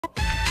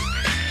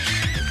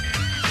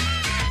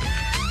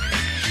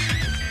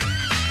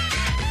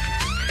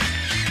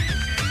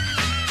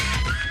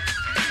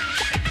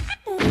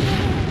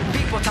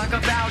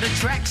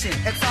attraction.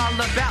 It's all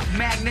about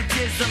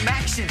magnetism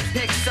action.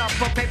 Picks up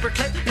a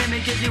paperclip, let me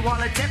give you all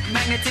a tip.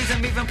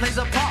 Magnetism even plays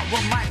a part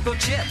with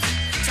microchips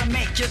to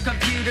make your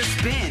computer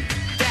spin.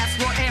 That's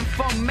where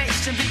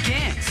information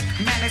begins.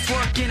 Magnets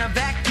work in a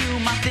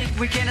vacuum, I think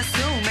we can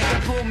assume. They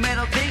can pull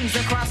metal things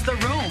across the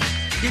room.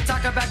 You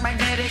talk about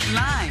magnetic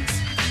lines.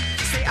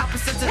 Say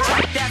opposites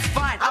attract, that's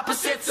fine.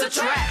 Opposites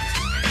attract.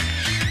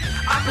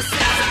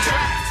 Opposites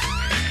attract.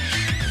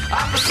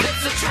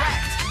 Opposites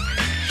attract.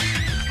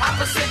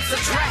 Opposites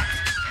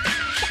attract.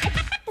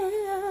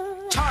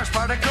 Charged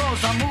particles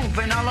are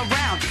moving all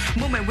around.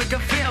 Movement we can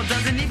feel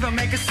doesn't even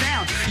make a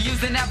sound.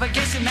 Using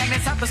navigation,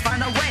 magnets help us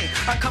find our way.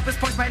 Our compass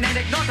points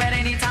magnetic north at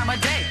any time of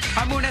day.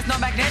 Our moon has no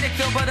magnetic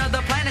field, but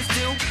other planets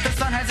do. The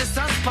sun has its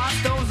sunspots,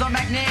 those are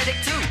magnetic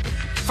too.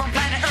 From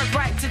planet Earth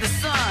right to the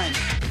sun,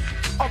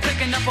 or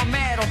picking up a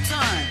metal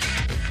ton.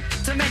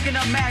 To making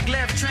a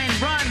maglev train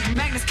run,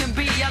 magnets can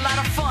be a lot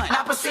of fun.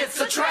 Opposites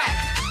attract.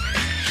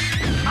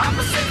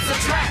 Opposites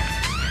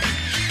attract.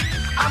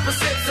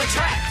 Opposites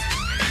attract.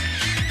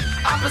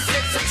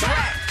 Opposites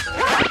attract.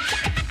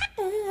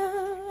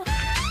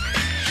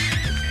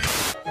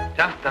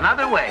 Just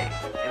another way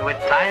in which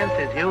science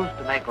is used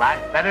to make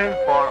life better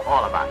for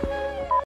all of us.